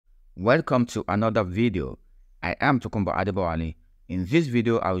Welcome to another video. I am Tokunbo Adebowale. In this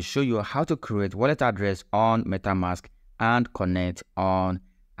video, I will show you how to create wallet address on MetaMask and connect on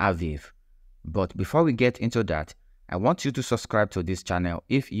Aviv. But before we get into that, I want you to subscribe to this channel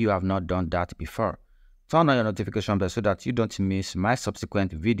if you have not done that before. Turn on your notification bell so that you don't miss my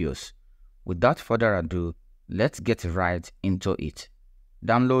subsequent videos. Without further ado, let's get right into it.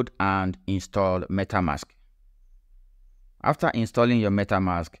 Download and install MetaMask. After installing your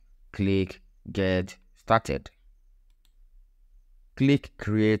MetaMask, click Get Started. Click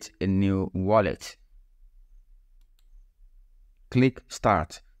Create a new wallet. Click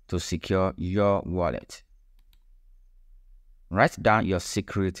Start to secure your wallet. Write down your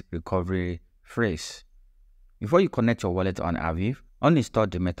secret recovery phrase. Before you connect your wallet on Aviv,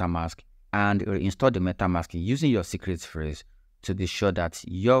 uninstall the MetaMask and reinstall the MetaMask using your secret phrase to be sure that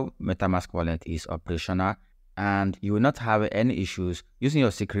your MetaMask wallet is operational and you will not have any issues using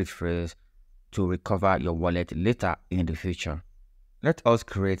your secret phrase to recover your wallet later in the future. Let us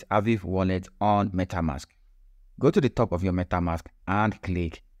create Aviv wallet on MetaMask. Go to the top of your MetaMask and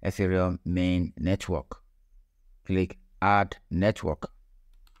click Ethereum main network. Click Add network.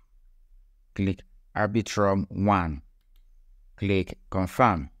 Click Arbitrum 1. Click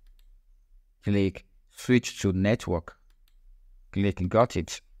Confirm. Click Switch to network. Click Got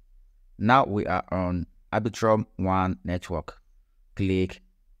it. Now we are on Arbitrum 1 network. Click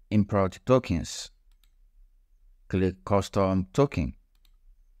Import tokens. Click Custom token.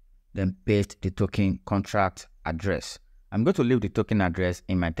 Then paste the token contract address. I'm going to leave the token address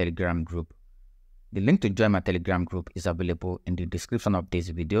in my Telegram group. The link to join my Telegram group is available in the description of this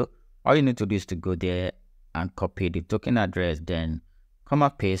video. All you need to do is to go there and copy the token address, then come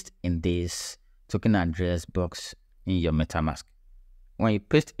and paste in this token address box in your MetaMask. When you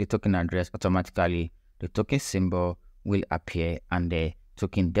paste the token address, automatically the token symbol will appear and the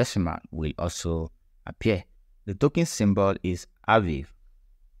token decimal will also appear. The token symbol is Aviv.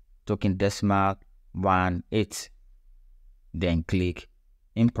 Token decimal 18. Then click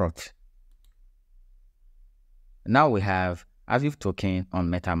Import. Now we have Aviv token on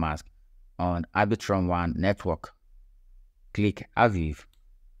MetaMask on Arbitrum 1 network. Click Aviv.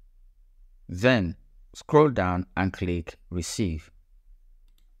 Then scroll down and click Receive.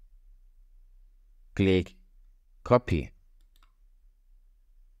 Click Copy.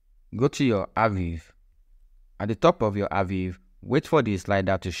 Go to your Aviv. At the top of your Aviv, wait for the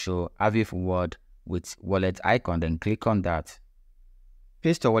slider to show Aviv word with wallet icon, then click on that.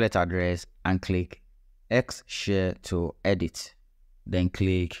 Paste your wallet address and click X share to edit. Then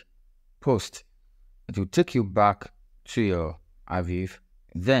click Post. It will take you back to your Aviv.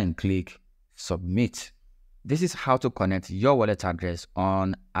 Then click Submit. This is how to connect your wallet address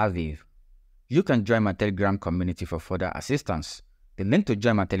on Aviv. You can join my Telegram community for further assistance. The link to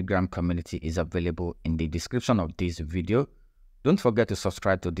join my Telegram community is available in the description of this video. Don't forget to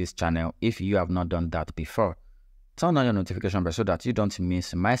subscribe to this channel if you have not done that before. Turn on your notification bell so that you don't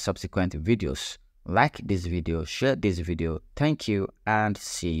miss my subsequent videos. Like this video, share this video. Thank you and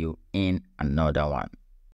see you in another one.